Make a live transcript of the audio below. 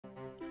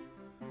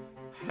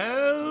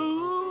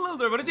Hello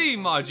there everybody,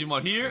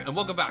 Majimon here, and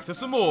welcome back to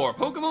some more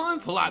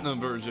Pokemon Platinum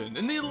version.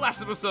 In the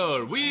last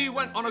episode, we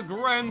went on a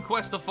grand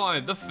quest to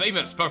find the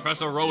famous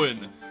Professor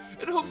Rowan,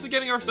 in hopes of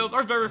getting ourselves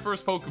our very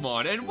first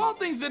Pokemon, and while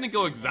things didn't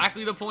go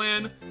exactly to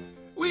plan,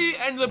 we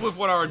ended up with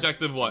what our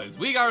objective was.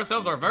 We got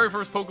ourselves our very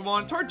first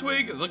Pokemon,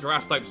 Turtwig, the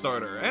Grass-type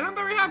starter, and I'm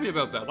very happy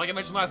about that. Like I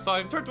mentioned last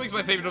time, Turtwig's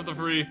my favorite of the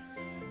three.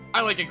 I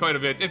like it quite a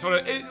bit.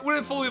 When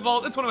it fully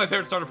evolved, it's one of my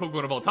favorite starter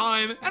Pokemon of all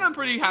time, and I'm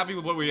pretty happy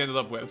with what we ended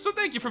up with. So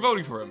thank you for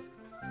voting for him.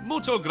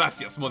 Mucho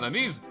gracias, mon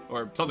amis,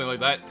 or something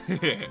like that.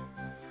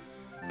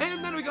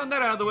 And then we got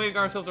that out of the way and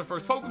got ourselves our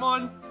first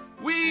Pokemon.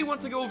 We want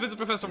to go visit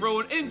Professor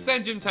Rowan in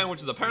Sandgem Town, which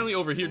is apparently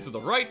over here to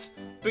the right,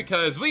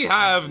 because we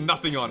have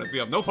nothing on us. We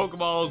have no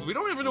Pokeballs. We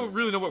don't even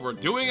really know what we're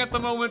doing at the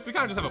moment. We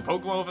kind of just have a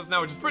Pokemon with us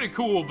now, which is pretty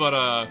cool, but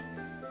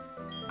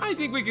I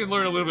think we can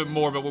learn a little bit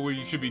more about what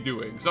we should be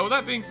doing. So with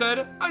that being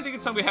said, I think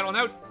it's time we head on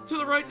out to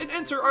the right and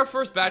enter our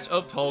first batch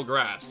of tall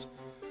grass.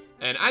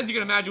 And as you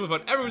can imagine with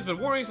what everyone's been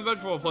warning us about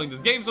for playing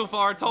this game so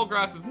far, tall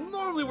grass is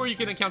normally where you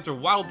can encounter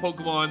wild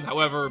Pokemon.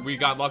 However, we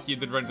got lucky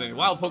and didn't run into any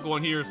wild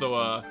Pokemon here,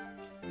 so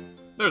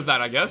there's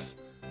that, I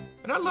guess.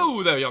 And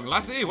hello there, young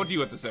lassie, what do you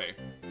have to say?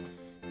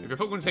 If your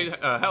Pokemon's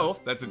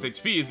health, that's its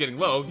HP, is getting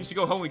low, you should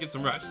go home and get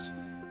some rest.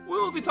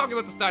 We'll be talking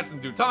about the stats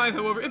in due time.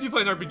 However, if you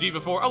played an RPG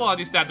before, a lot of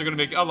these stats are going to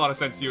make a lot of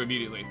sense to you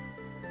immediately.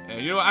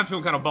 And you know what? I'm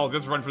feeling kind of ballsy.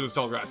 Let's run for this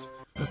tall grass.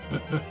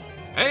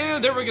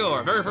 And there we go,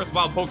 our very first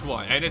wild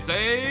Pokemon. And it's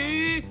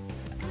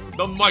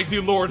the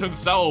mighty Lord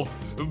himself,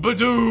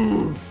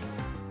 Bidoof!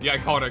 The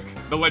iconic,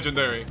 the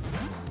legendary,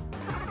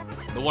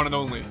 the one and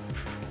only.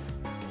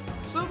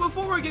 So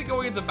before we get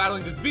going into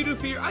battling this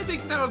Bidoof here, I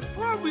think now is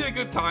probably a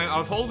good time. I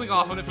was holding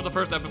off on it for the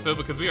first episode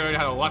because we already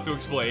had a lot to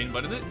explain,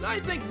 but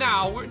I think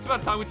now it's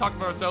about time we talk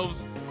about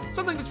ourselves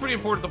something that's pretty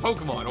important to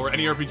Pokemon, or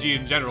any RPG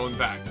in general, in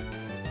fact.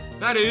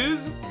 That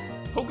is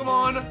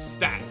Pokemon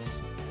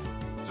stats.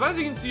 So as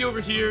you can see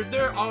over here,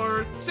 there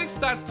are 6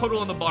 stats total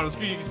on the bottom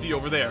screen you can see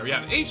over there. We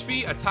have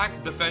HP,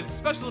 attack, defense,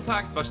 special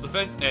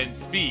defense, and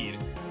speed.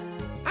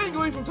 And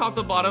going from top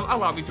to bottom,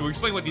 allow me to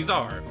explain what these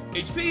are.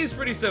 HP is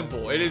pretty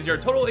simple. It is your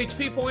total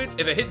HP points.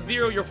 If it hits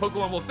 0, your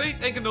Pokemon will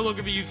faint and can no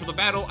longer be used for the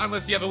battle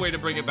unless you have a way to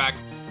bring it back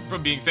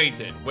from being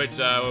fainted, which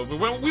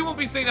we won't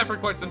be saying that for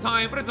quite some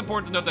time, but it's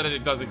important to note that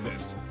it does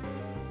exist.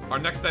 Our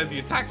next stat is the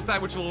attack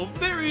stat, which will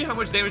vary how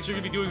much damage you're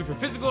going to be doing for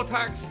physical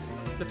attacks.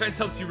 Defense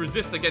helps you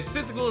resist against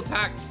physical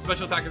attacks.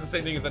 Special attack is the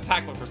same thing as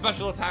attack, but for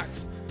special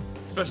attacks.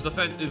 Special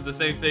defense is the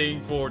same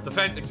thing for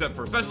defense, except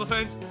for special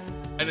defense.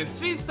 And then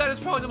speed stat is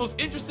probably the most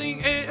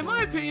interesting, and in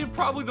my opinion,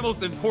 probably the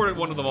most important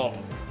one of them all.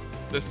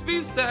 The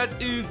speed stat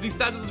is the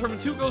stat that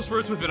determines who goes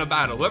first within a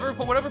battle. Whatever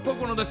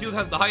Pokemon on the field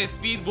has the highest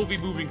speed will be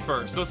moving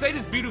first. So say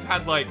this Bidoof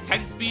had like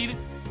 10 speed,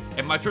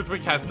 and my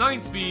Turtwig has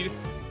 9 speed.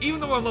 Even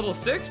though I'm level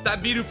 6,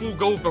 that Bidoof will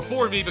go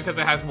before me because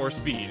it has more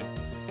speed.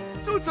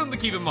 So it's something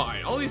to keep in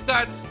mind. All these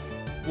stats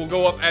will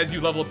go up as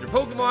you level up your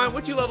Pokemon,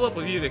 which you level up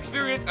with needed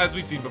experience, as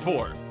we've seen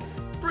before.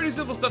 Pretty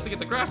simple stuff to get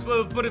the grasp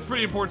of, but it's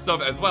pretty important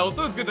stuff as well,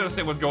 so it's good to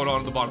understand what's going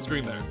on the bottom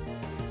screen there.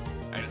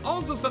 And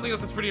also something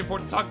else that's pretty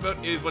important to talk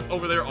about is what's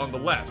over there on the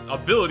left,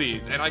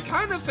 abilities. And I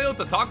kind of failed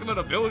to talk about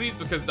abilities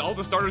because all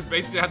the starters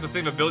basically have the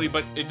same ability,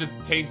 but it just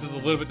changes a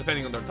little bit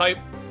depending on their type.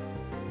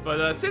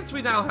 But since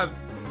we now have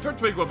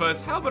Turtwig with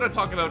us, how about I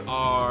talk about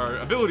our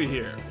ability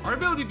here? Our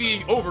ability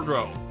being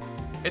Overgrow.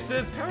 It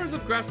says powers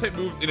up grass-type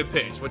moves in a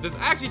pinch. What this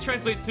actually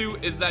translates to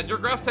is that your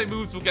grass-type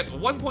moves will get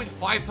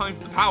 1.5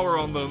 times the power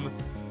on them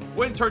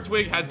when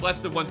Turtwig has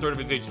less than 1/3 of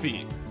his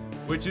HP,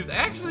 which is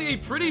actually a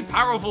pretty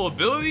powerful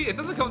ability. It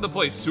doesn't come into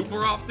play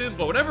super often,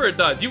 but whenever it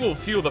does, you will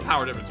feel the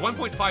power difference.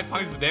 1.5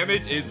 times the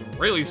damage is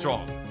really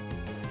strong,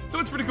 so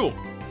it's pretty cool.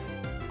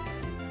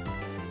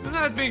 And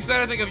that being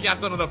said, I think I've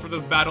yapped on enough for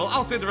this battle.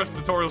 I'll save the rest of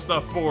the tutorial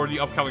stuff for the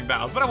upcoming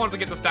battles, but I wanted to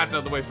get the stats out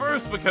of the way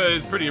first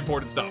because pretty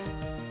important stuff.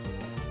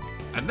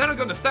 And then I'm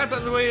going to stats out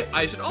of the way.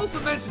 I should also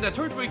mention that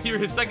Turtwig here,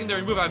 his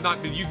secondary move I've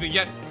not been using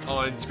yet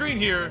on screen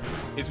here,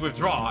 is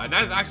Withdraw, and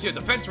that is actually a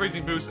defense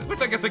raising boost,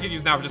 which I guess I can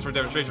use now just for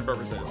demonstration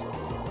purposes.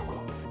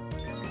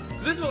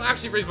 So this will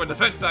actually raise my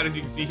defense stat, as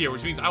you can see here,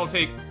 which means I will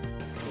take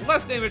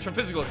less damage from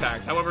physical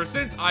attacks. However,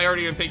 since I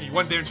already am taking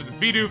 1 damage from this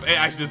Bidoof, it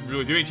actually doesn't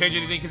really change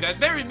anything, because at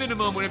very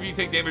minimum, whenever you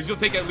take damage, you'll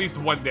take at least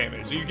 1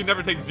 damage. So you can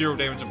never take 0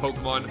 damage in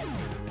Pokemon,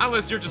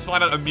 unless you're just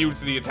flat out immune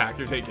to the attack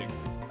you're taking.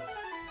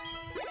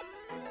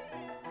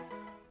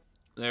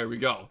 There we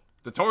go.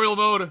 Tutorial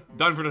mode,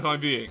 done for the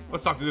time being.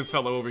 Let's talk to this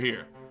fellow over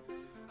here.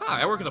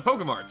 Hi, I work in the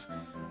Pokemart.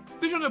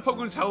 Did you know that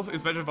Pokemon's health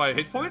is measured by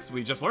hit points?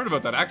 We just learned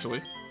about that,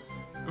 actually.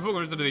 If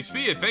Pokemon is under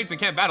HP, it faints and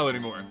can't battle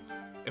anymore.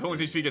 If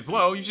Pokemon's HP gets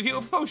low, you should heal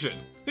with a potion.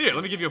 Here,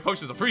 let me give you a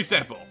potion as a free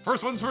sample.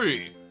 First one's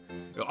free.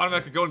 It'll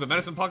automatically go into the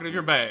medicine pocket of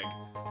your bag.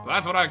 Well,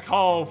 that's what I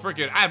call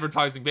freaking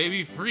advertising,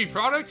 baby. Free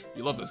product?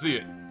 You love to see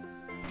it.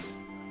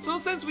 So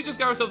since we just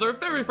got ourselves our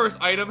very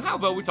first item, how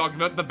about we talk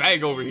about the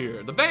bag over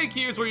here? The bag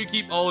here is where you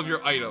keep all of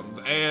your items,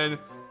 and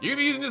you're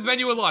gonna be using this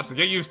menu a lot, so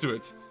get used to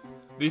it.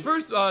 The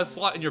first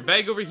slot in your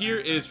bag over here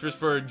is just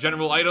for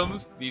general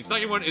items. The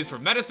second one is for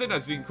medicine,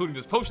 as including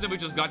this potion that we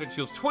just got, which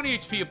heals 20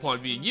 HP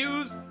upon being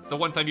used. It's a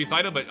one-time use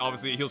item, but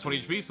obviously it heals 20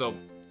 HP, so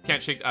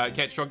can't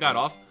shrug that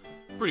off.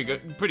 Pretty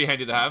good, pretty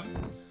handy to have.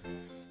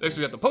 Next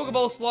we got the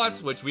Pokeball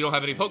slots, which we don't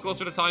have any Pokeballs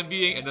for the time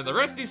being, and then the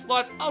rest of these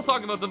slots, I'll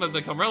talk about them as they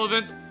become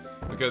relevant,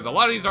 because a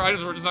lot of these are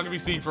items we're just not going to be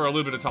seeing for a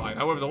little bit of time.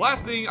 However, the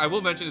last thing I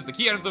will mention is the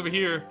key items over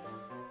here,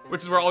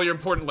 which is where all your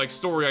important, like,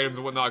 story items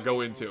and whatnot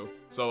go into.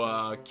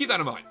 So, keep that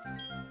in mind.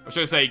 Or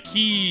should I say,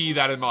 keep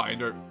that in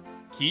mind, or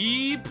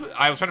keep?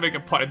 I was trying to make a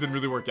pun, it didn't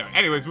really work out.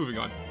 Anyways, moving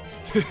on.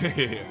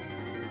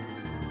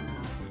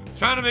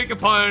 Trying to make a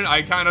pun,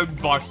 I kind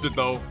of botched it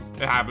though.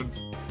 It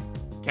happens.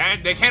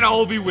 They can't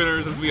all be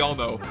winners, as we all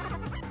know.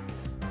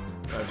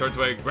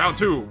 Turtwig, round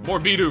 2, more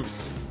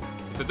Bidoofs.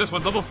 Except this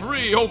one's level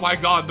 3, oh my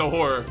god, the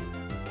horror.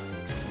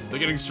 They're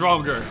getting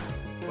stronger,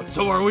 but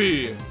so are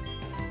we.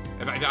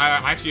 And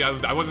I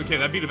wasn't kidding,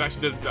 that Bidoof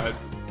actually did,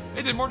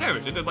 it did more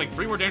damage. It did like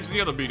 3 more damage than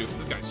the other Bidoof.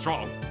 This guy's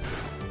strong.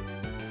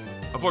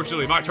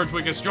 Unfortunately, my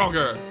Turtwig is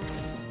stronger.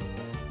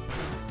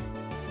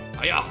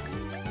 Hiya!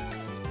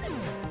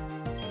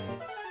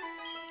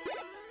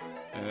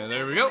 And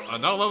there we go,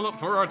 another level up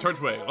for our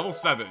Turtwig, level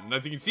 7. And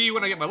as you can see,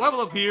 when I get my level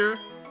up here,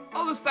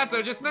 all the stats that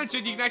I just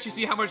mentioned, you can actually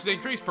see how much they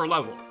increase per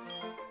level.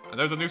 And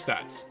there's the new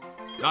stats.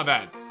 Not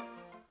bad.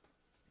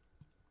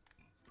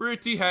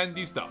 Pretty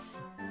handy stuff.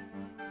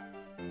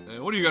 And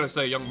what do you gotta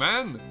say, young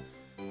man?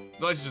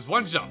 The ledge is just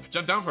one jump.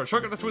 Jump down for a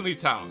shortcut to Twinleaf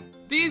Town.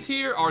 These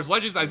here are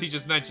ledges as he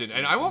just mentioned,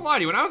 and I won't lie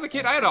to you, when I was a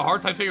kid, I had a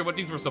hard time figuring what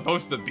these were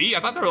supposed to be. I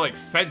thought they were like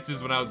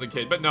fences when I was a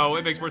kid, but no,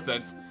 it makes more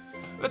sense.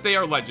 But they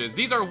are ledges.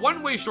 These are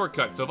one-way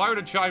shortcuts, so if I were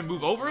to try and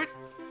move over it,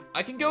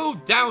 I can go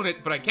down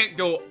it, but I can't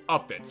go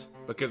up it.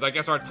 Because I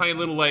guess our tiny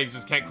little legs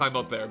just can't climb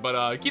up there.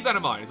 But keep that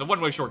in mind, it's a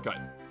one-way shortcut.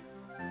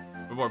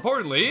 But more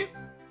importantly,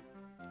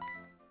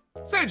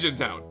 Sandgem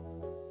Town.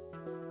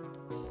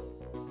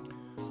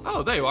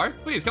 Oh, there you are.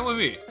 Please, come with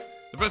me.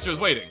 The professor is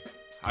waiting.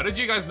 How did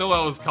you guys know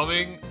I was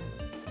coming?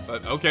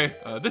 But okay,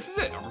 this is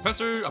it. Our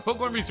professor, a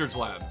Pokemon research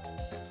lab.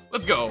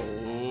 Let's go.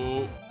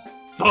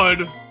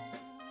 Thud.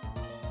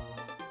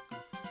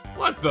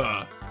 What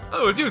the?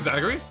 Oh, it's you,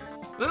 Zachary.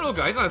 The little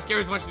guy's not as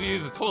scary as much as he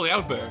is. It's totally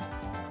out there.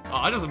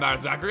 Oh, it doesn't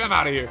matter, Zachary. I'm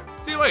out of here.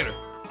 See you later.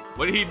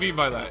 What did he mean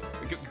by that?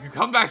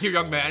 Come back here,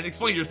 young man.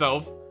 Explain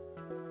yourself.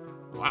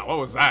 Wow, what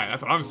was that?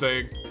 That's what I'm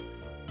saying.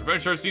 The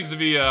friend sure seems to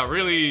be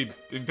really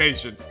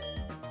impatient.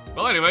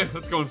 Well, anyway,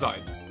 let's go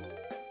inside.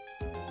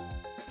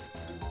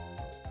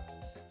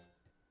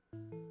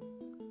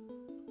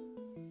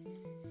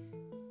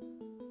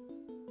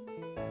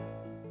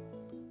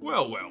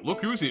 Well, well,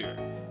 look who's here.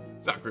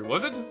 Zachary,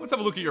 was it? Let's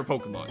have a look at your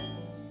Pokemon.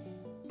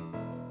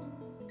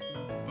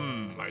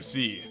 I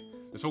see.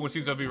 This Pokemon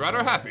seems to be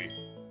rather happy.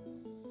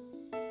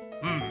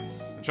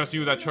 Trusting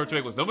you that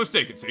Turtwig was no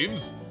mistake, it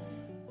seems.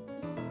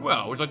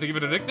 Well, would you like to give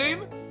it a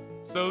nickname?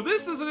 So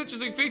this is an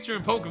interesting feature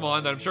in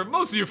Pokemon that I'm sure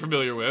most of you are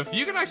familiar with.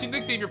 You can actually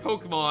nickname your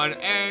Pokemon,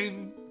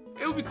 and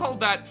it will be called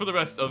that for the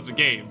rest of the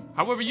game.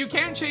 However, you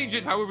can change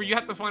it. However, you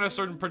have to find a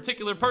certain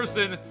particular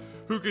person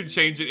who can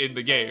change it in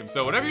the game.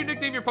 So whatever you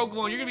nickname your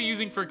Pokemon, you're going to be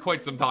using for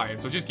quite some time.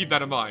 So just keep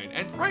that in mind.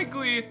 And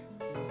frankly,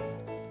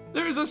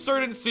 there's a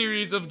certain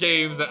series of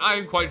games that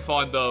I'm quite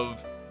fond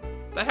of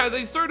that has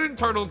a certain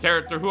turtle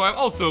character who I'm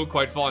also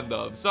quite fond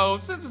of. So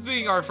since it's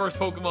being our first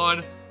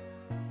Pokemon,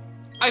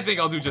 I think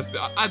I'll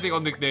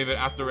nickname it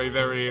after a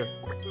very,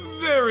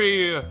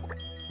 very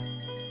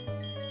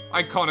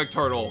iconic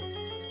turtle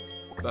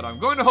that I'm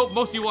going to hope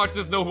most of you watch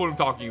this know who I'm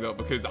talking about,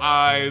 because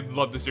I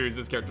love the series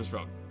this character's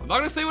from. I'm not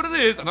going to say what it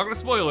is, I'm not going to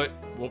spoil it.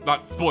 Well,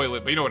 not spoil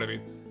it, but you know what I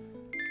mean.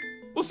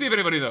 We'll see if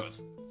anybody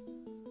knows.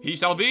 He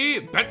shall be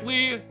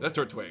Bentley the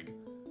Turtwig.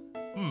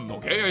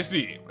 Okay, I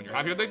see. When you're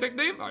happy with that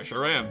nickname, I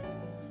sure am.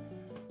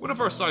 When I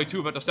first saw you two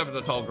about to step into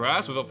the tall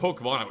grass with a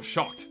Pokemon, I was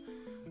shocked.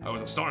 I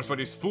was astonished by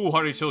these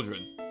foolhardy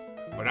children.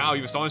 But now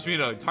you astonished me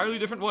in an entirely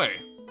different way.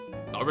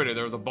 Already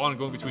there was a bond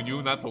going between you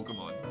and that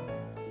Pokemon.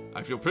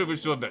 I feel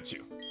privileged to have met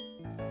you.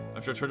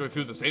 I'm sure Turtwig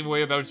feels the same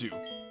way about you.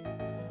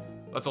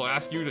 Let's all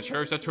ask you to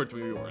cherish that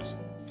Turtwig of yours.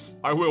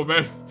 I will,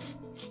 man.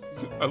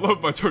 I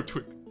love my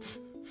Turtwig.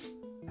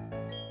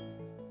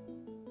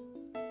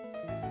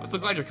 I'm so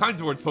glad you're kind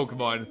towards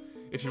Pokemon.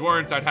 If you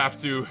weren't, I'd have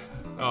to...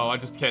 Oh, I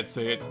just can't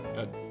say it.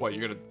 What,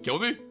 you're gonna kill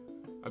me?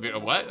 I mean,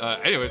 what?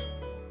 Anyways.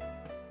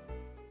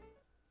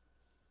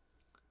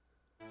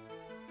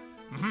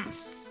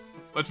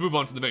 Let's move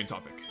on to the main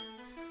topic.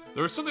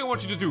 There is something I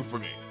want you to do for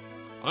me.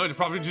 I'm going to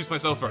properly introduce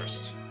myself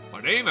first. My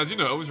name, as you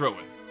know, is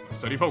Rowan. I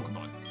study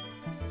Pokemon.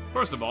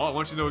 First of all, I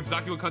want you to know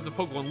exactly what kinds of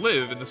Pokemon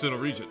live in the Sinnoh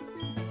region.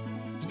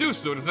 To do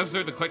so, it is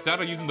necessary to collect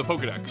data using the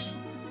Pokedex.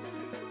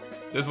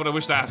 This is what I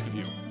wish to ask of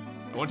you.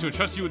 I want to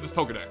entrust you with this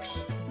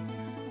Pokedex.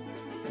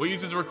 We'll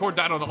use it to record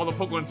data on all the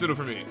Pokemon in Sinnoh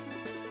for me.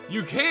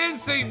 You can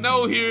say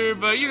no here,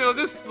 but, you know,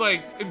 this,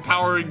 like,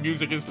 empowering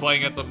music is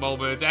playing at the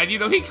moment. And, you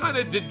know, he kind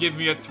of did give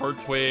me a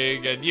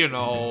Turtwig, and, you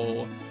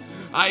know,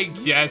 I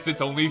guess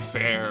it's only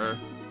fair.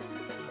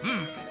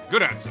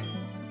 Good answer.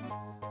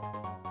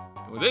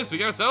 And with this, we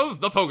get ourselves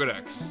the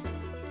Pokedex.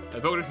 The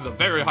Pokedex is a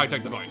very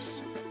high-tech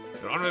device.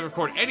 It will automatically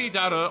record any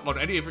data on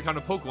any different kind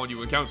of Pokemon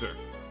you encounter.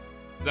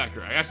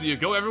 Zachary, I ask that you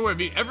go everywhere and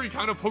meet every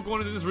kind of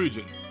Pokemon in this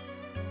region.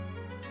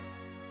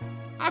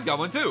 I've got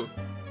one too.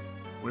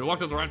 When you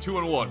walked up around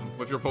 2-1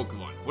 with your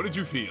Pokemon, what did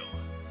you feel?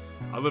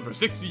 I lived for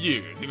 60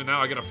 years, even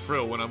now I get a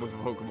thrill when I'm with a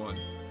Pokemon.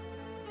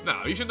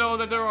 Now, you should know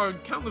that there are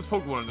countless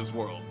Pokemon in this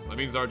world. That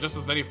means there are just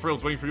as many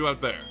thrills waiting for you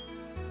out there.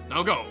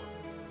 Now go!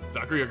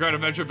 Zachary, your grand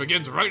adventure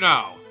begins right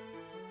now!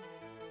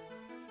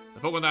 The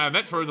Pokemon that I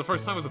met for the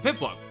first time was a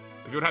Piplup.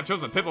 If you would have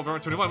chosen a Piplup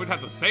around 21, we'd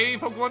have the same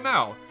Pokemon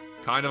now.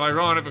 Kind of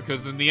ironic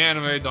because in the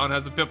anime, Dawn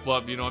has a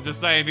Piplup. You know, I'm just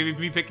saying, maybe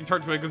me picking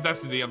Turtwig is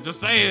destiny. I'm just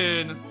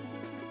saying!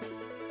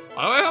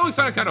 I always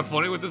find it kind of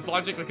funny with this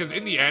logic because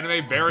in the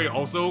anime, Barry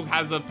also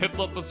has a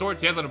Piplup of sorts.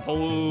 He has a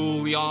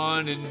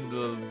Napoleon in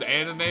the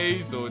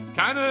anime, so it's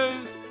kind of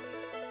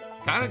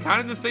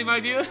the same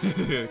idea.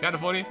 Kind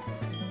of funny.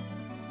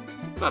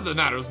 Not that it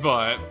matters,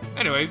 but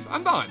anyways,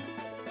 I'm done.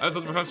 I was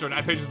the professor and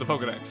I pages the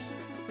Pokedex.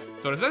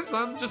 So in a sense,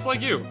 I'm just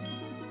like you.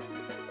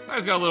 I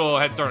just got a little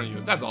head start on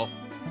you, that's all.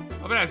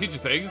 I'm gonna teach you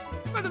things.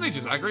 Nice to meet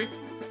you, Zachary.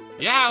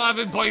 Yeah, well, I've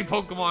been playing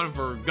Pokemon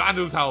for God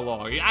knows how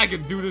long. I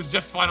can do this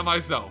just fine on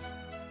myself.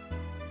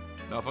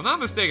 Now, if I'm not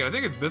mistaken, I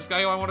think it's this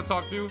guy who I want to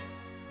talk to.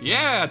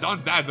 Yeah,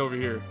 Don's dad's over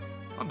here.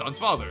 I'm Don's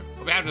father.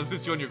 I'll be happy to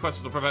assist you on your quest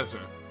to the professor.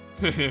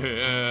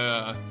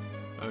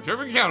 I'm sure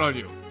we can count on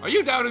you. Are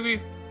you doubting me?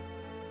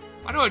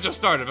 I know I just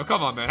started, but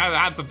come on, man.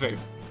 Have some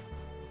faith.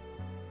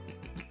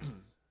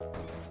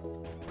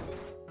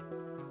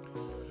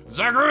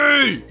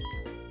 Zachary!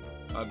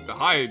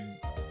 Hi.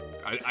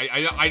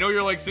 I know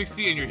you're like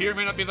 60 and your hair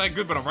may not be that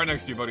good, but I'm right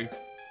next to you, buddy.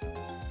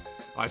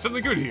 I have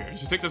something good here. You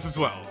should take this as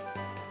well.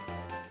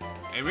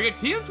 And we get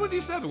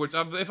TM27, which,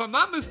 if I'm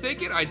not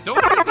mistaken, I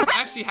don't think this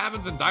actually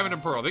happens in Diamond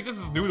and Pearl. I think this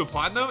is new to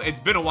Platinum.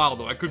 It's been a while,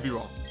 though. I could be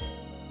wrong.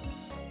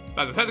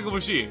 That's a technical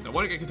machine. The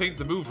one that contains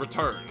the move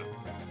Return.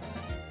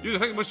 Use a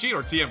technical machine,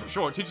 or TM for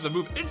short, teaches the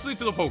move instantly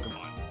to the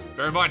Pokemon.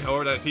 Bear in mind,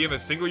 however, that TM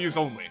is single use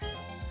only.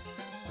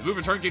 The move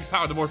Return gains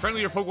power the more friendly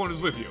your Pokemon is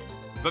with you.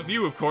 It's up to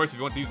you, of course, if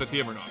you want to use that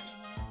TM or not.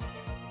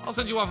 I'll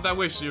send you off with that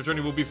wish, so your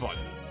journey will be fun.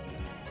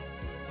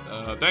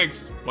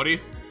 Thanks, buddy.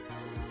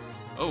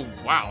 Oh,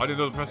 wow, I didn't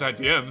know the professor had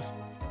TMs.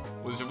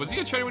 Was he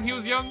a trainer when he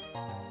was young?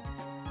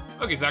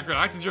 Okay, Zachary,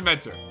 I'll act as your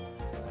mentor.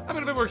 I've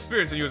had a bit more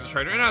experience than you as a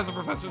trainer and as a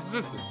professor's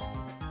assistant.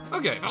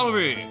 Okay, follow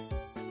me.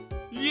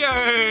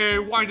 Yay!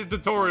 Winded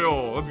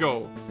tutorial. Let's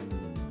go.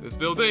 This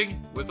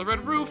building with the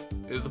red roof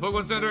is the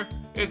Pokemon Center.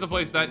 It's a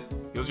place that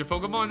heals your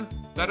Pokemon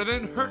that have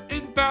been hurt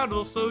in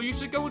battle, so you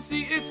should go and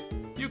see it.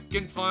 You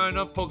can find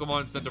a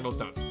Pokemon Center most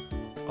times.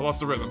 I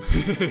lost the rhythm.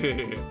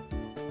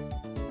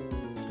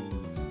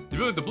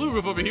 The blue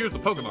roof over here is the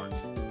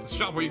Pokemart. It's a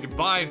shop where you can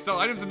buy and sell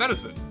items and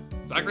medicine.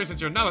 Zachary, since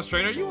you're a novice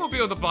trainer, you won't be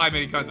able to buy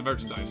many kinds of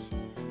merchandise.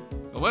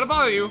 Don't let it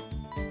bother you.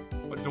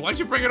 Why'd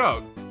you bring it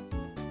up?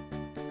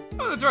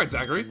 Oh, that's right,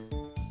 Zachary.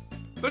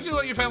 Don't you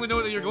let your family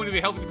know that you're going to be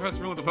helping the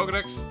professor with the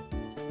Pokedex?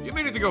 You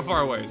may need to go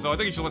far away, so I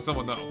think you should let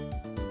someone know.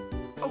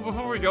 Oh,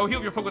 before we go,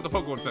 heal your Poke at the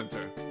Pokemon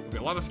Center. There'll be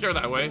a lot of scare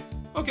that way.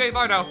 Okay,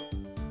 bye now.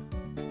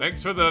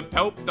 Thanks for the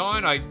help,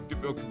 Dawn.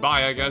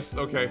 Bye, I guess.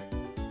 Okay.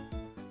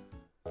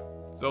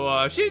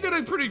 So, she did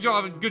a good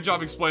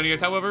job explaining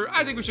it. However,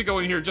 I think we should go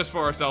in here just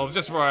for ourselves,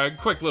 just for a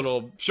quick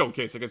little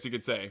showcase, I guess you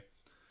could say.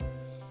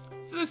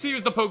 So this here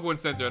is the Pokemon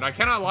Center, and I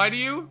cannot lie to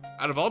you,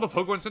 out of all the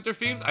Pokemon Center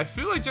themes, I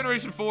feel like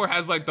Generation 4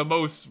 has, like, the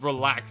most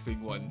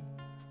relaxing one.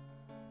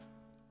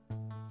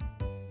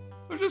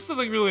 There's just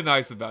something really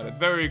nice about it. It's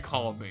very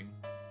calming.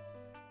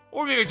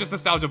 Or maybe it's just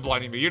nostalgia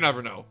blinding me, you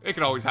never know. It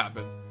can always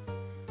happen.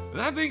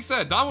 That being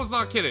said, Don was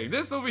not kidding.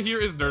 This over here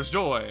is Nurse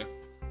Joy.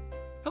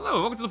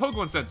 Hello, welcome to the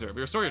Pokemon Center. We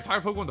restore your entire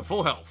Pokemon to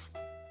full health.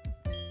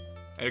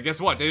 And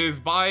guess what? It is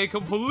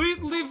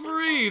completely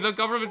free. The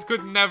government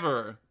could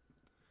never.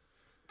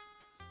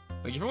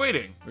 Thank you for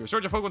waiting. We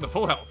restored your Pokemon to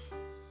full health.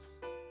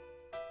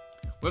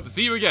 We'll have to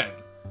see you again.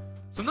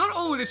 So not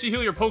only did she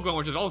heal your Pokemon,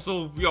 which is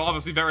also, you know,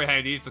 obviously very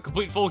handy. It's a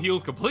complete full heal,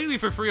 completely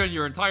for free on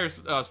your entire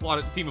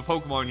slotted team of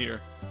Pokemon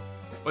here.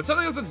 But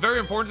something else that's very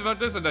important about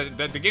this, and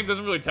that the game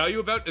doesn't really tell you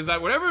about, is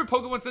that whatever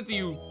Pokemon Center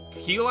you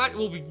heal at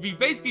will be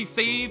basically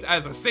saved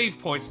as a save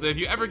point, so that if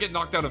you ever get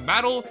knocked out of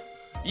battle,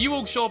 you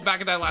will show up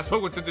back at that last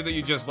Pokemon Center that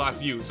you just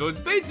last used. So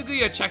it's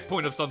basically a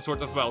checkpoint of some sort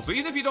as well. So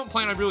even if you don't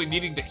plan on really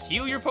needing to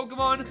heal your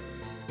Pokemon,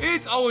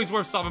 it's always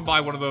worth stopping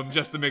by one of them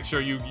just to make sure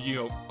you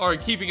know, are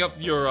keeping up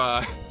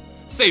your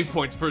save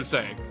points per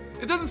se.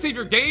 It doesn't save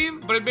your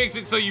game, but it makes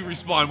it so you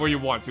respawn where you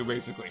want to,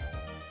 basically.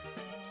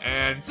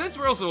 And since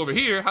we're also over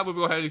here, how about we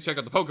go ahead and check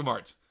out the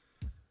Pokemart?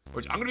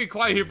 Which I'm gonna be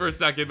quiet here for a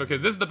second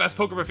because this is the best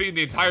Pokemon feat in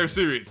the entire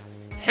series.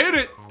 Hit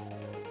it!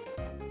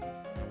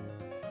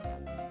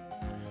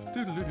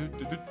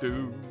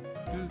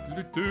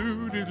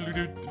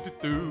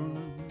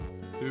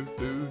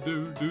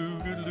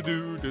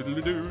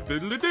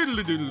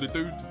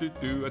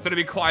 I said to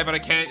be quiet, but I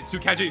can't. It's too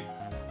catchy.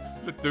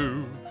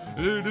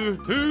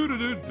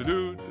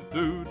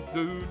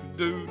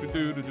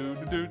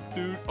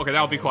 Okay,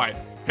 that'll be quiet.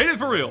 Hit it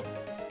for real.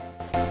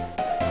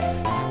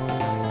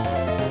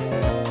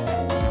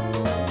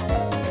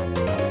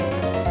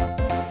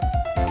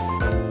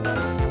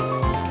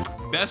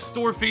 best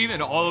store theme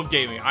in all of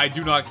gaming. I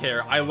do not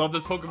care. I love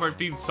this Pokemon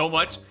theme so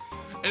much.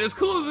 And as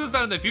cool as it is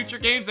that in the future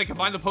games, they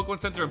combine the Pokemon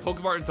Center and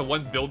Pokemart into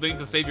one building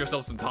to save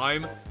yourself some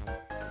time.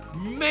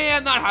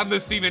 Man, not having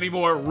this theme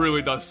anymore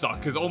really does suck,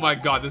 because oh my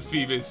god, this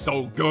theme is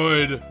so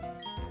good.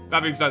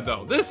 That being said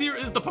though, this here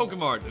is the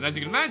Pokemart, and as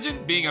you can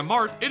imagine, being a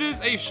mart, it is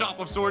a shop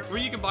of sorts where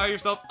you can buy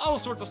yourself all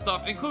sorts of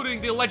stuff,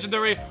 including the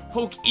legendary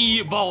Poke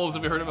Balls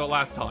that we heard about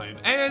last time.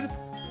 And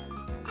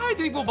I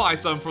think we'll buy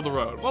some for the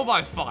road. We'll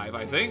buy 5,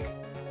 I think.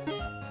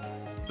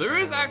 There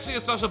is actually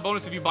a special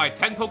bonus if you buy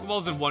 10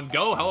 Pokeballs in one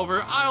go,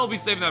 however, I'll be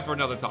saving that for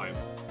another time.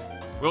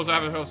 We also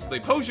have a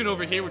potion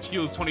over here, which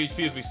heals 20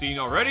 HP as we've seen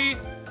already.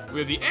 We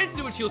have the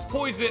antidote, which heals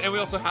poison, and we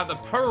also have the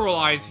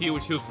paralyzed heal,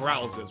 which heals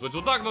paralysis, which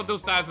we'll talk about those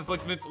status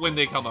inflictments when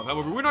they come up.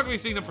 However, we're not going to be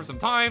seeing them for some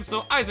time,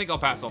 so I think I'll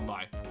pass on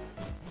by.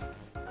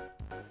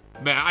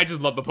 Man, I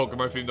just love the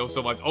Pokemon theme though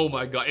so much. Oh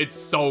my god, it's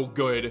so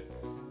good.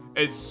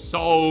 It's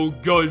so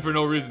good for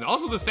no reason.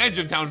 Also, the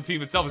Sandgem Town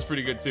theme itself is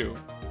pretty good too.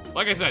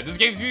 Like I said, this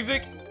game's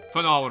music,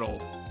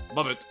 phenomenal.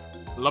 Love it.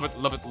 Love it,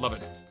 love it, love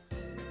it.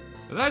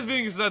 And that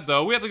being said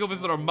though, we have to go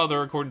visit our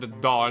mother according to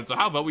Dawn, so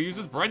how about we use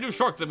this brand new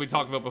shortcut that we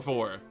talked about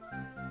before.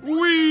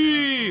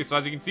 Whee! So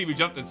as you can see, we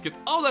jumped and skipped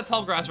all that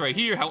tall grass right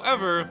here.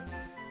 However,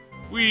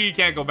 we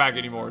can't go back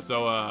anymore.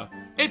 So,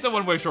 it's a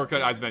one-way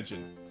shortcut, as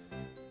mentioned.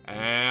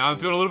 And I'm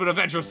feeling a little bit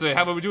adventurous today.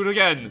 How about we do it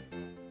again?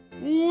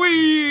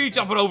 Whee!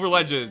 Jumping over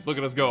ledges. Look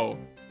at us go.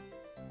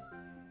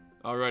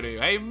 Alrighty.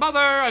 Hey, mother!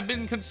 I've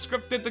been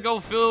conscripted to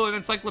go fill an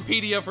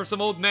encyclopedia for some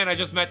old man I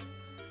just met.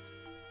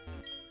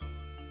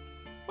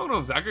 Oh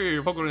no, Zachary, are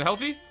your Pokemon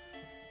healthy?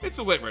 It's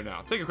so late right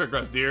now. Take a quick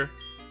rest, dear.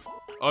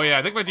 Oh yeah,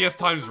 I think my DS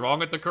time's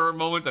wrong at the current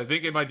moment. I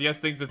think my DS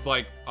thinks it's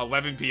like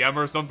 11 PM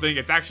or something.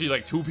 It's actually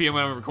like 2 PM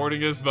when I'm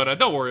recording this, but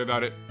don't worry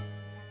about it.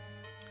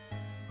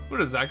 What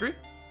is Zachary?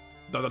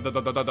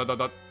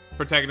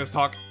 Protagonist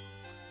talk.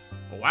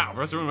 Oh, wow,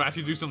 Professor Room asked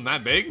you to do something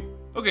that big?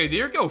 Okay,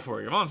 dear, go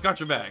for it. Your mom's got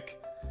your back.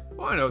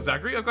 Well, I know,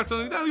 Zachary. I've got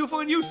something that you'll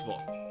find useful.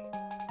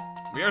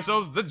 We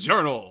ourselves the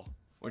journal,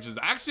 which is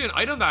actually an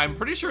item that I'm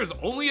pretty sure has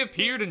only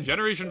appeared in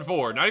Generation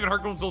 4. Not even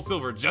Heart Gold and Soul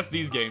Silver, just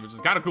these games, which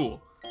is kind of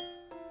cool.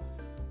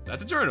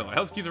 That's a journal. It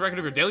helps keep the record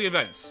of your daily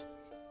events.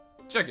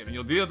 Check it, and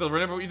you'll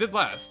remember what you did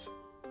last.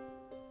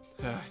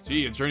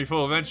 Gee, a journey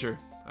full of adventure.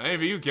 I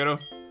envy you, kiddo.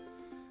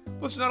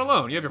 But you're not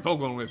alone. You have your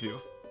Pokemon with you.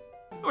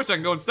 I wish I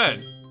could go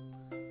instead.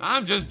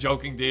 I'm just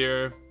joking,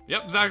 dear.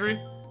 Yep,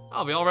 Zachary.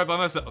 I'll be alright by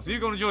myself, so you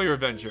go enjoy your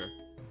adventure.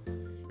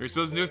 You're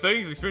exposed to new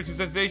things, experiencing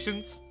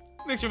sensations.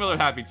 Makes your mother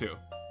happy, too.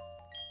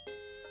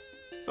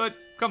 But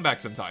come back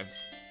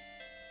sometimes.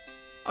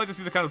 I'd like to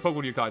see the kind of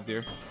Pokemon you caught,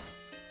 dear.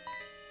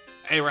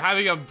 Hey, we're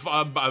having a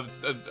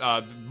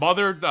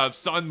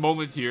mother-son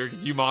moment here.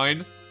 Do you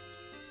mind?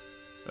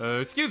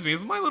 Excuse me,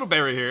 is my little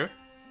berry here?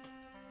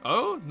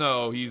 Oh,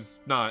 no,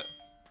 he's not.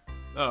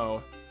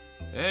 Oh.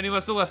 And he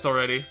must have left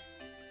already.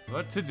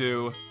 What to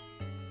do?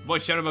 The boy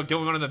shouted about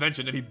going on an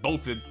adventure and he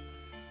bolted.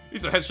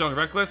 He's so headstrong and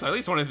reckless, I at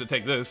least wanted him to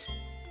take this.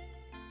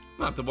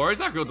 Not to worry,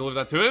 Zachary will deliver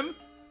that to him.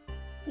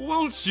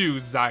 Won't you,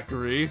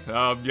 Zachary?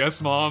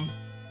 Yes, Mom.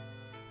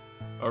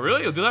 Oh,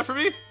 really? You'll do that for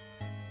me?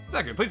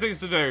 Zachary, please take this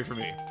to berry for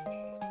me.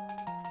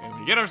 And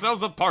we get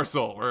ourselves a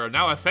parcel. We're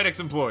now a FedEx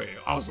employee.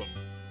 Awesome.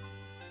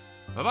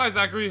 Bye-bye,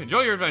 Zachary.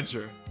 Enjoy your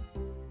adventure.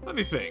 Let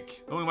me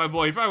think. Only my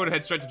boy, he probably would have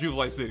headed straight to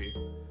Jubilee City.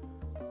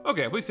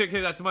 Okay, please take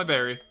that to my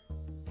berry.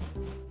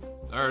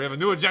 Alright, we have a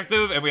new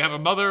objective, and we have a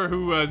mother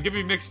who is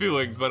giving me mixed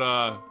feelings, but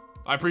I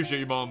appreciate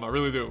you, Mom. I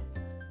really do.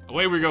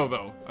 Away we go,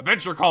 though.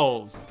 Adventure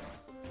calls.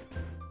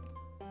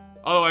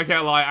 Although I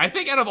can't lie, I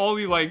think out of all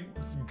the like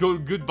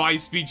goodbye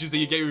speeches that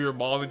you get with your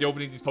mom in the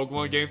opening of these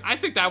Pokemon games, I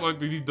think that might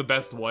be the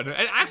best one.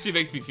 It actually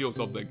makes me feel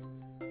something.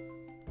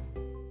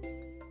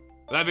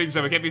 That being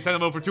said, we can't be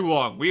sending them out for too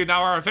long. We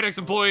now are a FedEx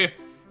employee,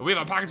 and we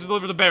have a package to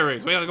deliver to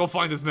berries. We have to go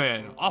find this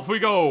man. Off we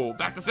go,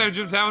 back to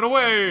Sandgem Town,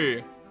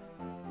 away!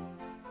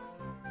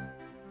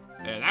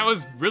 And that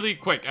was really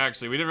quick,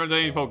 actually. We didn't run into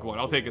any Pokemon.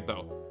 I'll take it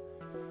though.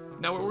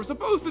 Now, what we're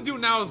supposed to do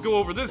now is go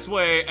over this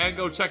way and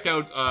go check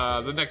out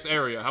the next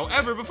area.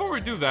 However, before we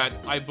do that,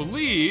 I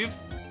believe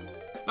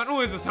not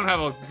only does this town have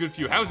a good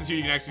few houses here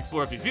you can actually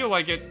explore if you feel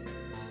like it,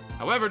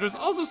 however, there's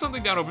also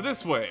something down over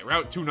this way,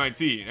 Route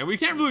 219. And we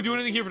can't really do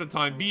anything here for the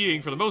time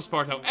being, for the most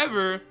part.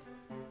 However,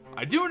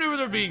 I do remember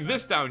there being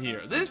this down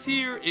here. This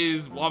here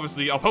is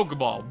obviously a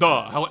Pokeball,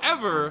 duh.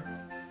 However,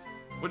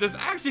 what this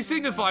actually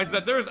signifies is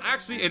that there is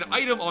actually an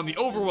item on the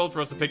overworld for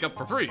us to pick up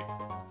for free,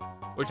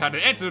 which had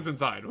an antidote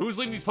inside. Who's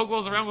leaving these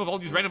Pokeballs around with all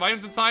these random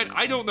items inside?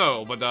 I don't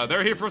know, but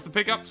they're here for us to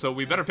pick up, so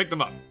we better pick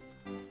them up.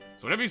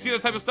 So whenever you see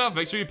that type of stuff,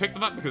 make sure you pick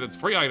them up because it's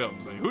free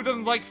items. And who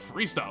doesn't like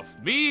free stuff?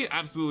 Me?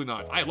 Absolutely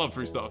not. I love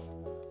free stuff.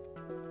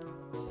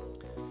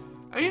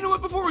 And you know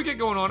what? Before we get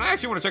going on, I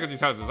actually want to check out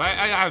these houses. I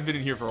haven't been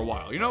in here for a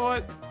while. You know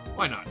what?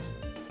 Why not?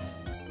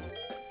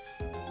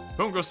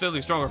 Pokemon grows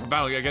steadily stronger from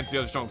battling against the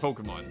other strong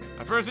Pokemon.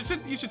 At first,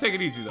 you should take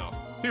it easy though.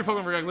 Here,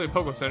 Pokemon regulate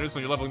Pokemon centers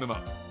when you're leveling them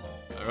up.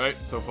 Alright,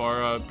 so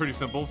far, pretty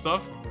simple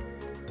stuff.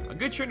 A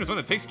good trainer is one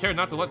that takes care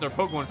not to let their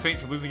Pokemon faint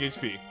from losing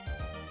HP.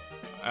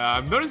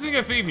 I'm noticing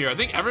a theme here. I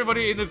think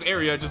everybody in this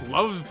area just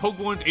loves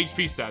Pokemon's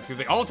HP stats because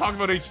they all talk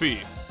about HP.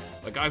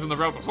 The guys on the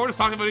route before us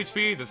talking about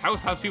HP. This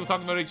house has people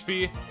talking about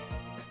HP.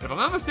 And if I'm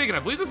not mistaken, I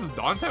believe this is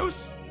Don's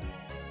house.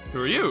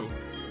 Who are you?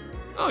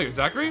 Oh, you're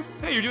Zachary?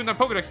 Hey, you're doing that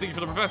Pokedex thing for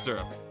the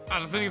professor. Ah,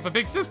 this thing is my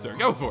big sister.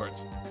 Go for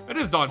it. It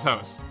is Don's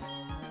house.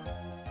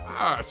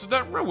 Ah, so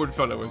that Rowan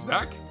fellow is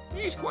back.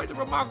 He's quite a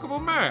remarkable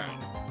man.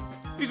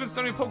 He's been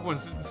studying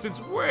Pokemon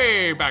since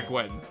way back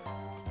when.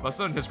 My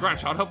son and his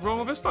grandchild help Rowan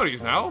with his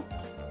studies now.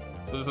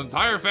 So this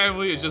entire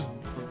family is just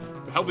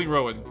helping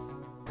Rowan.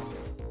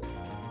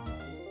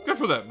 Good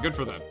for them, good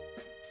for them.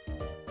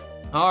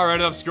 Alright,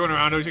 enough screwing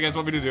around. What you guys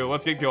want me to do?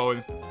 Let's get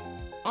going.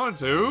 On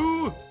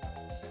to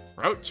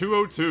Route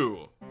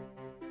 202.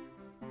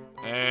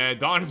 And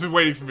Don has been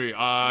waiting for me.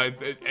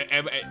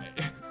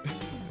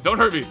 Don't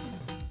hurt me.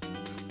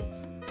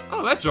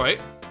 Oh, that's right.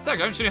 Zach,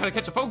 I'm showing you how to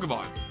catch a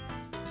Pokemon.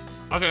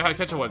 I'll show you how to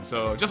catch one,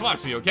 so just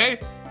watch me, okay?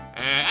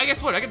 And I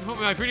guess what? I get to put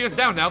my 3DS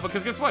down now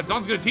because guess what?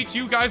 Don's gonna teach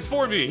you guys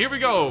for me. Here we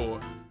go.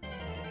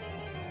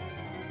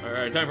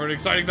 Alright, time for an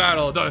exciting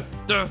battle. Duh,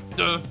 duh,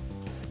 duh.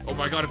 Oh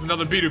my god, it's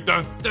another Bidoof.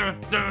 Duh, duh,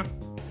 duh.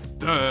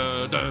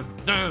 Duh, duh,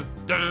 duh,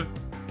 duh.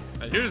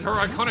 And here's her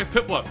iconic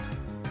Piplup.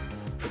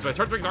 It's my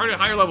Turtwig's already at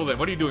a higher level then.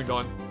 What are you doing,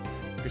 Don?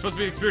 You're supposed to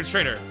be an experienced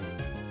trainer.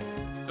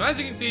 So as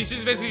you can see,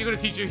 she's basically going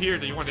to teach you here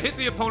that you want to hit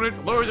the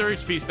opponent, lower their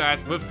HP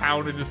stat, with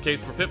Pound in this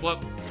case for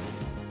Piplup.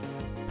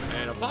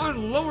 And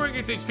upon lowering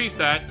its HP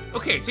stat,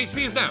 okay, its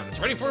HP is down. It's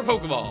ready for a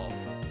Pokeball.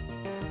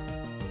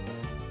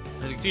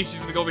 As you can see, she's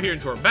going to go over here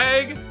into her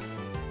bag,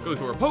 go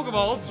to her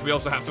Pokeballs, which we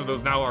also have some of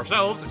those now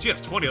ourselves, and she has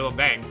 20 of them,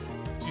 bang.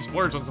 She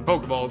splurged on some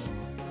Pokeballs.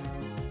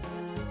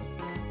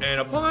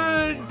 And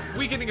upon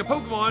weakening a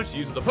Pokemon, she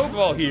uses the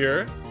Pokeball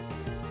here.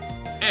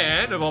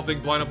 And if all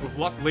things line up with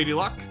luck, Lady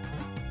Luck,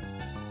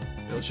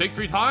 it'll shake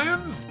 3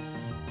 times,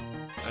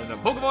 and the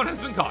Pokemon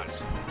has been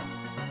caught.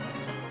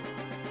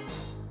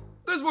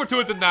 There's more to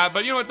it than that,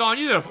 but you know what, Don?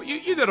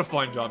 You did a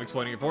fine job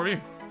explaining it for me.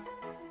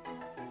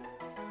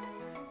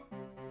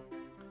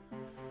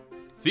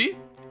 See?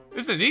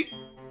 Isn't it neat?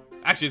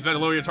 Actually, it's better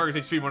to lower your target's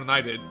HP more than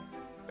I did.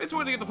 It's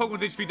one to get the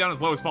Pokemon's HP down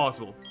as low as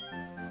possible.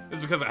 This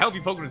is because a healthy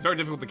Pokemon is very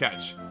difficult to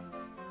catch.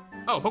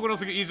 Oh, Pokemon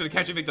also get easier to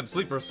catch and make them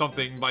sleep or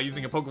something by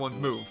using a Pokemon's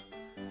move.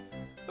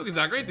 Okay,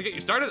 Zachary, to get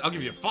you started, I'll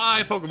give you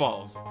 5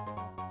 Pokeballs.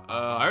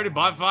 I already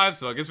bought 5,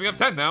 so I guess we have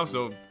 10 now,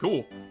 so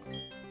cool.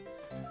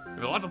 If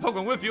there are lots of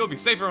Pokemon with you, it'll be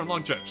safer on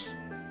long trips.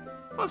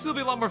 Plus, it'll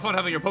be a lot more fun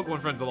having your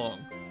Pokemon friends along.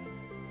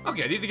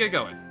 Okay, I need to get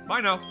going.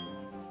 Bye now.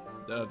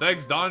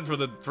 Thanks, Don, for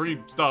the free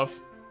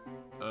stuff.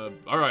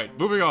 Alright,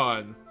 moving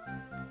on.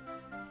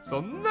 So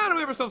now that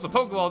we have ourselves some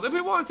Pokeballs, if we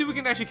want to, we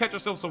can actually catch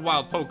ourselves some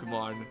wild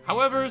Pokemon.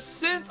 However,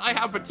 since I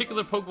have a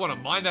particular Pokemon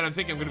in mind that I'm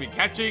thinking I'm going to be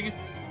catching,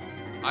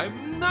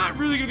 I'm not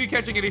really going to be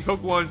catching any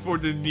Pokemon for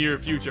the near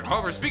future.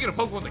 However, speaking of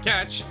Pokemon to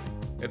catch,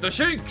 it's a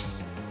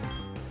Shinx!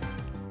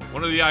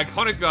 One of the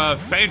iconic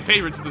fan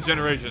favorites of this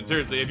generation.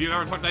 Seriously, if you've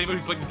ever talked to anybody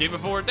who's played this game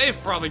before, they've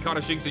probably caught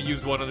a Shinx and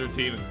used one on their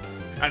team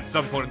at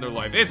some point in their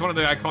life. It's one of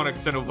the iconic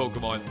Sinnoh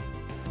Pokemon.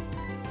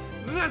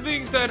 That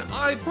being said,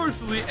 I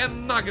personally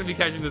am not going to be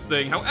catching this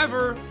thing.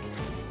 However,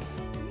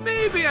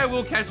 maybe I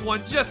will catch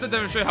one just to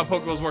demonstrate how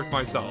Pokeballs work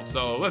myself.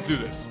 So let's do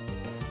this.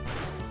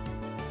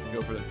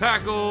 Go for the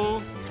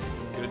tackle.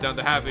 Get it down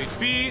to half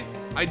HP.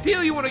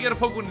 Ideally, you want to get a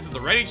Pokemon into the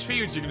red HP,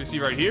 which you're going to see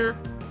right here,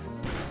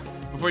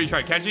 before you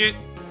try catching it.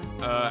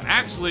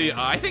 Actually,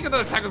 I think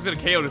another tackle's going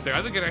to KO this thing.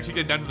 I think I can actually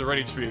get down to the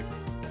red HP.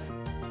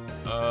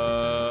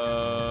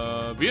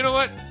 But you know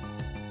what?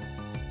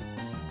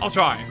 I'll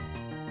try.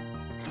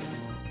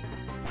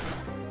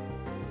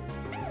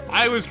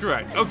 I was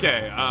correct.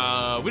 Okay,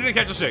 we didn't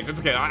catch a Shinx. It's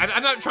okay.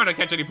 I'm not trying to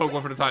catch any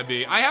Pokemon for the time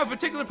being. I have a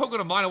particular Pokemon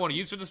of mine I want to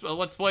use for this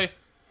Let's Play.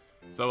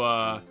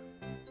 So,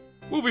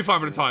 we'll be fine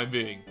for the time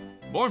being.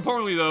 More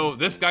importantly, though,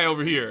 this guy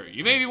over here.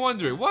 You may be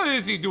wondering, what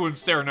is he doing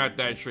staring at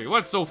that tree?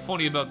 What's so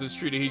funny about this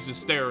tree that he's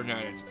just staring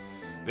at it?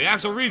 The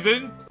actual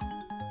reason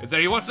is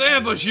that he wants to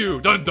ambush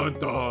you. Dun dun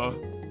dun.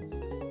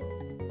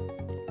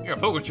 You're a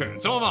Pokemon trainer,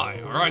 and so am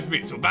I. Our eyes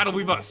meet, so battle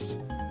we must.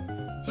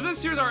 So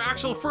this here's our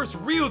actual first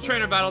real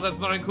trainer battle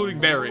that's not including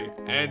Barry.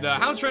 And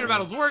how trainer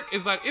battles work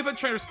is that if a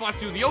trainer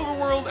spots you in the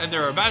overworld and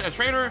they're a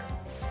trainer,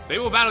 they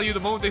will battle you the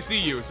moment they see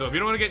you. So if you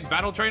don't want to get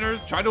battle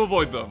trainers, try to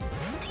avoid them.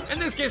 In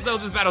this case, though,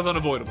 this battle's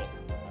unavoidable.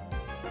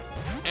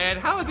 And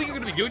how I think I'm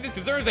going to be doing this,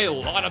 because there is a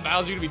lot of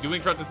battles you're going to be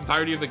doing throughout this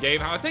entirety of the game,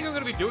 how I think I'm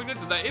going to be doing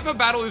this is that if a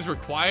battle is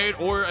required,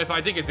 or if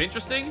I think it's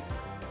interesting,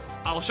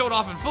 I'll show it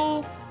off in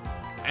full.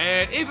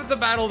 And if it's a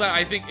battle that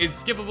I think is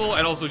skippable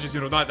and also just,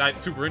 you know, not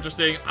that super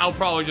interesting, I'll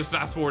probably just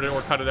fast forward it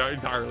or cut it out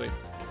entirely.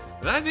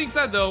 That being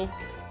said, though,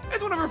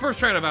 it's one of our first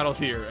trainer battles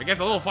here against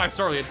a little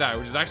 5-star at that,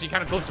 which is actually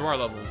kind of close to our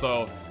level.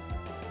 So,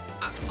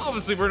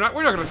 obviously, we're not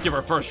going to skip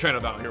our first trainer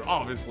battle here,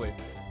 obviously.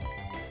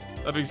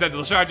 That being said,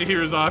 the strategy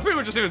here is pretty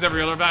much the same as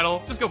every other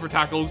battle. Just go for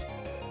tackles. There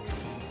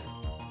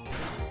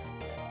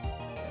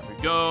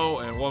we go,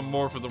 and one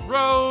more for the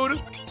road.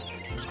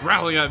 It's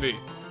growling at me.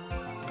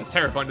 That's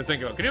terrifying to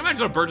think about. Can you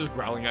imagine a bird just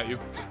growling at you?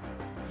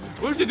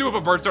 What would you do if a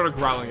bird started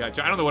growling at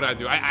you? I don't know what I'd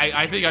do.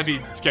 I think I'd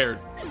be scared.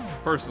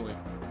 personally.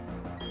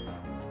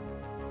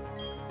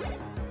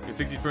 Get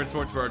 60 experience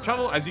points for our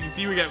trouble. As you can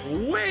see, we get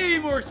way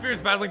more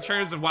experience battling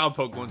trainers than wild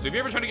Pokemon. So if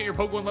you're ever trying to get your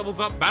Pokemon levels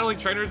up, battling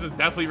trainers is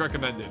definitely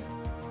recommended.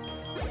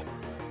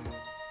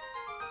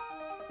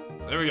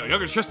 There we go.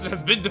 Younger Tristan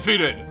has been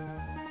defeated.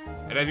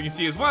 And as you can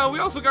see as well, we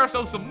also got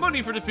ourselves some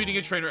money for defeating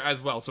a trainer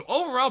as well. So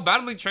overall,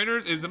 battling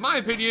trainers is, in my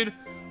opinion,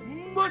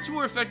 much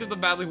more effective than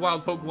battling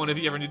wild Pokemon if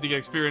you ever need to get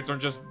experience or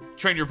just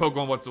train your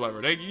Pokemon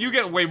whatsoever. You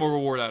get way more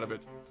reward out of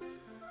it.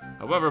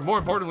 However, more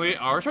importantly,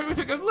 our trainer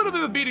took a little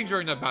bit of a beating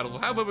during that battle. So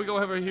how about we go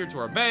over here to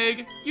our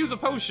bag, use a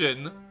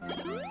potion,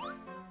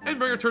 and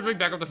bring our Turtwig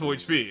back up to full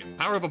HP.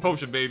 Power up a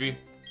potion, baby.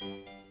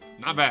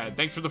 Not bad.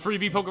 Thanks for the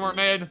freebie, Pokemon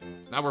man.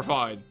 Now we're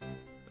fine.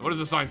 What does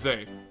the sign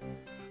say?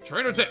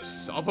 Trainer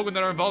tips. All Pokemon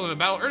that are involved in the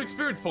battle earn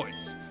experience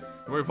points.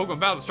 The more your Pokemon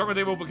battle, the stronger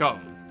they will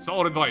become.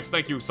 Solid advice.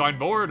 Thank you,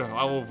 signboard.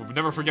 I will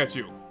never forget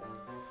you.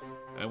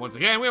 And once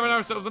again, we have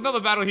ourselves another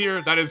battle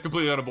here that is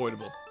completely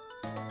unavoidable.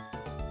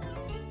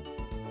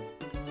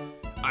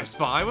 I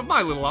spy with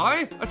my little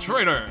eye a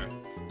trainer.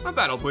 A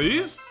battle,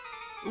 please.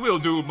 Will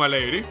do, my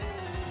lady.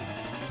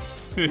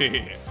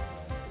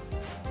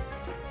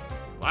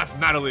 That's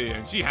Natalie,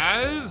 and she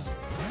has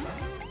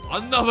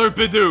another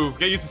Bidoof.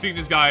 Get used to seeing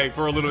this guy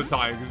for a little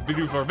time, because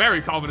Bidoof are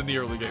very common in the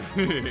early game.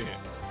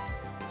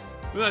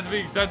 With that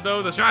being said,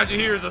 though, the strategy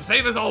here is the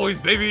same as always,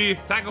 baby.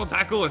 Tackle,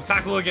 tackle, and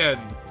tackle again.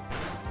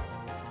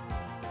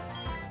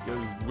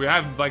 Because we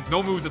have, like,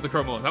 no moves at the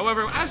current moment.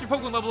 However, as your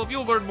Pokemon level up,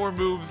 you'll learn more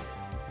moves.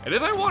 And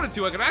if I wanted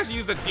to, I could actually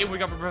use that TM we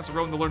got from Professor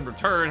Rowan to learn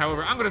Return.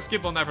 However, I'm going to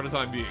skip on that for the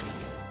time being.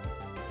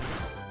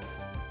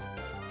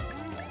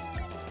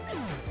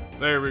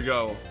 There we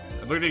go.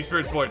 And look at the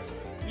experience points.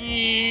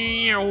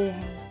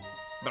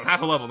 About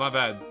half a level, not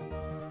bad.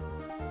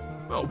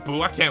 Oh,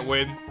 boo, I can't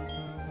win.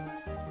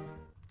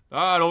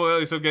 I don't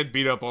really still get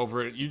beat up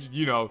over it.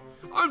 You know,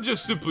 I'm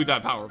just simply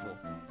that powerful.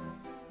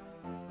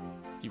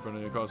 Keep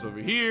running across over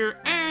here,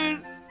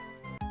 and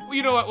well,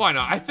 you know what? Why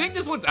not? I think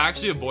this one's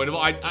actually avoidable.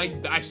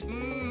 I'm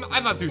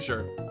not too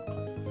sure.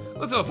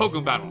 Let's have a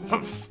Pokemon battle.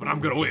 Humph, but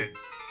I'm gonna win.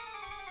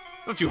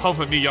 Don't you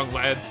humph at me, young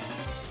lad.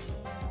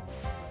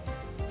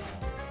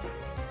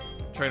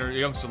 Trainer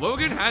youngster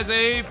Logan has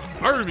a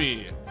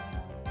Burmy.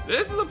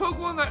 This is a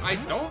Pokemon that I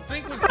don't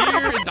think was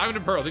here in Diamond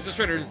and Pearl. I think this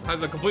trainer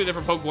has a completely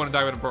different Pokemon in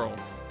Diamond and Pearl.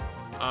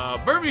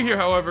 Burmy here,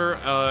 however,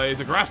 is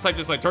a grass type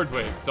just like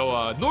Turtwig.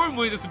 So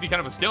normally this would be kind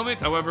of a stalemate.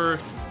 However,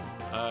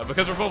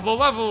 because we're both low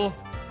level,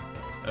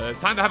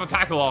 it's time to have a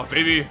tackle off,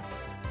 baby.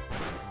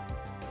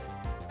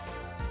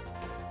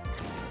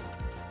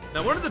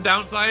 Now, one of the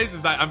downsides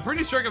is that I'm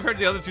pretty sure compared to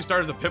the other two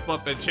starters of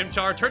Piplup and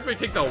Chimchar, Turtwig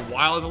takes a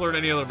while to learn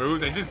any other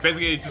moves. And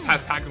it just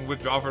has tackle and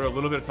withdraw for a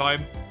little bit of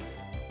time.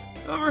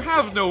 However,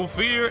 have no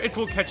fear, it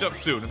will catch up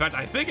soon. In fact,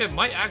 I think it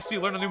might actually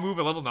learn a new move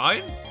at level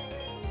 9.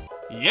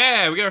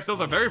 Yeah, we get ourselves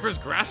our very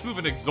first grass move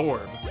in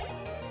Exorb.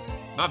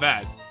 Not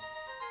bad.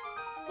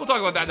 We'll talk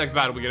about that next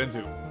battle we get into.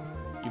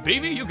 You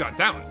beat me, you got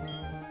down.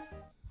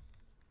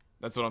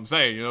 That's what I'm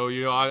saying, you know,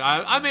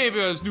 I may be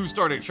a new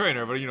starting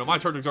trainer, but you know, my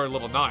Turtwig's already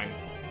level 9.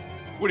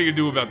 What are you gonna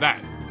do about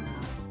that?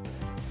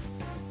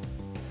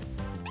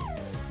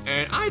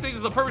 And I think this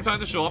is the perfect time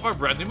to show off our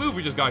brand new move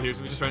we just got here,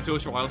 so we just ran into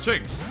a Wild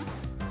Chinks.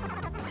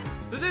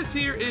 So this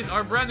here is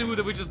our brand new move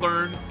that we just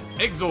learned,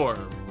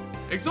 Exorb.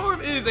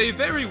 Exorb is a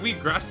very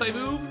weak grass type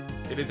move.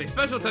 It is a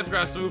special type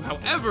grass move.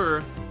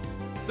 However,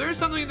 there is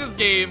something in this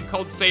game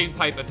called same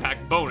type attack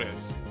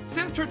bonus.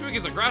 Since Turtwig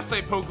is a grass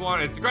type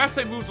Pokemon, its grass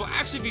type moves will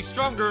actually be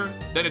stronger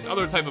than its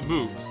other type of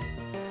moves.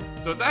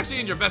 So it's actually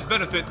in your best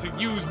benefit to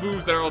use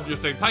moves that are of your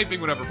same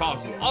typing whenever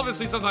possible.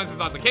 Obviously, sometimes it's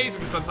not the case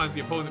because sometimes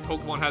the opponent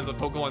Pokemon has a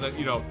Pokemon that,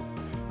 you know,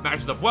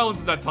 matches up well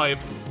into that type.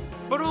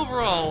 But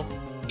overall,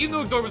 even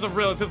though Exorb is a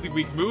relatively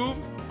weak move,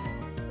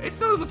 it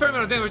still does a fair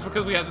amount of damage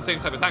because we have the same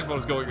type of attack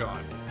bonus going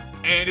on.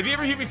 And if you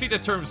ever hear me say the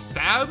term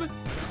stab,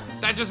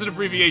 that's just an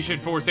abbreviation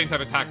for same type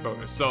attack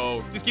bonus,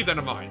 so just keep that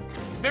in mind.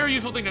 Very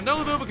useful thing to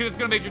know though, because it's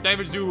going to make your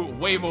damage do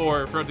way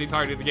more throughout the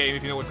entirety of the game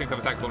if you know what same type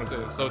attack bonus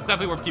is, so it's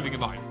definitely worth keeping in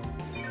mind.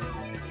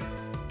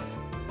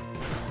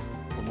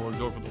 One more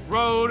Exorb for the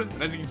road,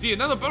 and as you can see,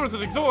 another bonus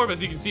of Exorb,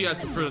 as you can see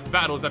that's for the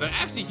battle, is that it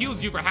actually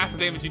heals you for half the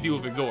damage you deal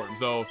with Exorb,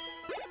 so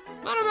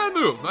not a bad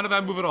move, not a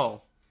bad move at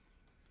all.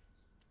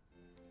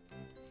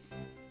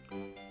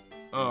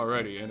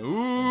 Alrighty, and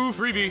ooh,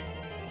 freebie.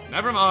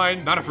 Never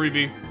mind, not a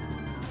freebie.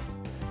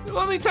 Well,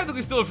 I mean,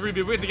 technically still a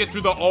freebie, we have to get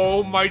through the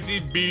almighty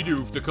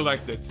Bidoof to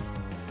collect it.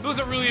 So is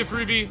it really a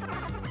freebie?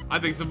 I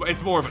think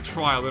it's more of a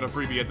trial than a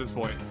freebie at this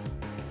point.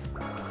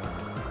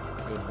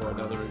 Go for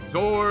another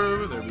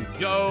Exorb, there we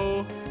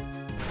go.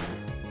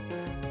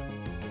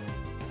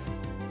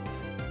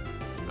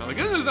 Now the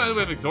good news that we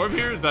have Exorb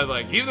here is that,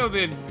 like, even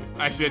though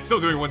actually it's still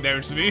doing 1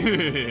 damage to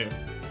me.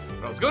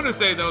 What I was going to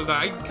say, though, is that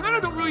I kind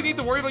of don't really need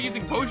to worry about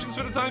using potions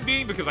for the time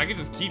being, because I can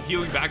just keep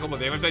healing back all the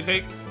damage I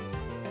take.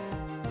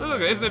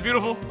 Look, isn't that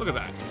beautiful? Look at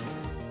that.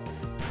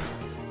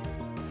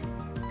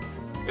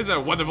 Isn't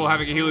it wonderful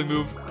having a healing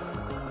move?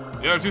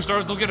 The other two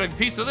stars don't get a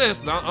piece of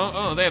this.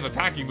 No, they have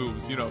attacking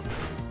moves, you know.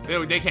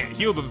 They can't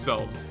heal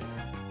themselves.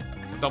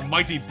 The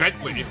mighty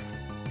Bentley.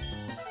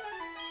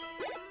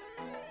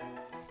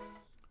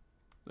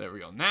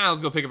 Now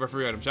let's go pick up a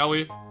free item, shall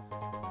we?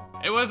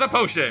 It was a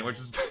potion, which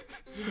is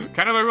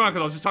kind of ironic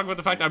because I was just talking about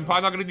the fact that I'm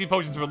probably not going to need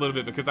potions for a little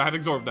bit because I have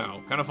Absorb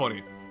now. Kind of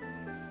funny.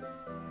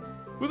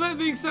 With that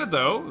being said,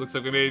 though, looks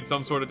like we made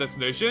some sort of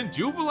destination.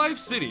 Jubilife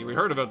City. We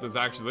heard about this,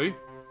 actually.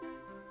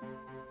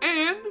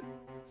 And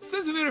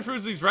since we made it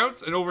through these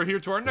routes and over here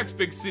to our next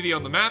big city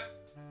on the map,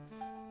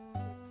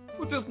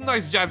 with this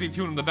nice jazzy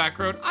tune in the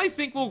background, I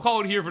think we'll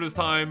call it here for this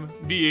time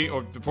being,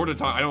 or for the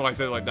time, I don't know why I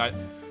said it like that.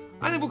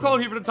 I think we'll call it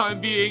here for the time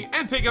being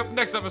and pick up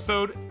next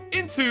episode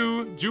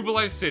into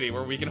Jubilife City,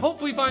 where we can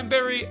hopefully find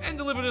Barry and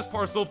deliver this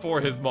parcel for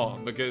his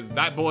mom, because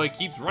that boy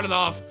keeps running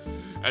off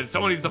and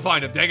someone needs to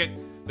find him, dang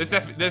it. This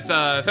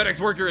FedEx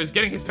worker is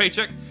getting his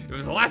paycheck. It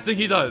was the last thing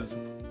he does.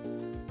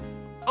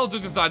 All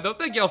jokes aside though,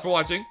 thank y'all for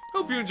watching.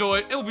 Hope you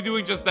enjoyed, and we'll be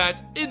doing just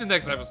that in the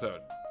next episode.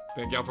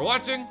 Thank y'all for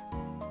watching,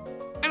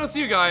 and I'll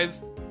see you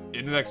guys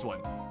in the next one.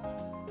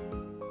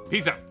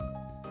 Peace out.